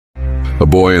A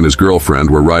boy and his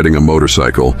girlfriend were riding a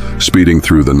motorcycle, speeding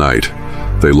through the night.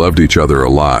 They loved each other a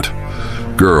lot.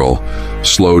 Girl,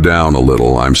 slow down a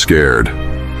little, I'm scared.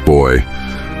 Boy,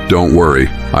 don't worry,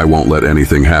 I won't let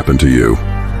anything happen to you.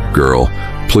 Girl,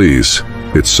 please,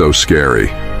 it's so scary.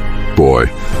 Boy,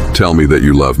 tell me that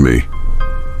you love me.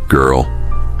 Girl,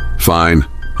 fine,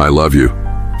 I love you.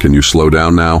 Can you slow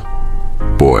down now?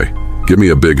 Boy, give me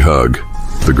a big hug.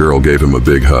 The girl gave him a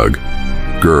big hug.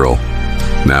 Girl,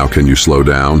 now can you slow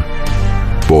down?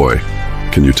 Boy,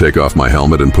 can you take off my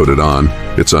helmet and put it on?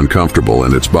 It's uncomfortable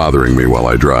and it's bothering me while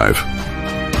I drive.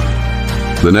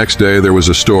 The next day there was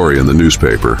a story in the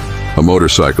newspaper. A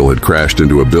motorcycle had crashed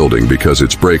into a building because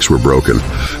its brakes were broken.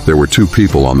 There were 2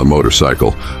 people on the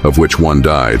motorcycle, of which one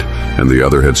died and the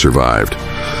other had survived.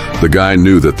 The guy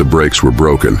knew that the brakes were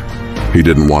broken. He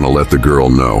didn't want to let the girl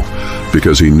know,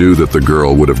 because he knew that the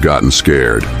girl would have gotten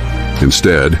scared.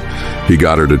 Instead, he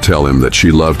got her to tell him that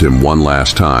she loved him one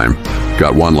last time,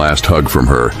 got one last hug from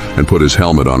her, and put his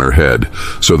helmet on her head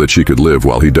so that she could live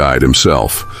while he died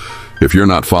himself. If you're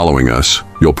not following us,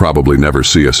 you'll probably never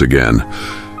see us again.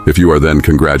 If you are, then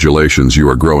congratulations, you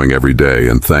are growing every day,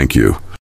 and thank you.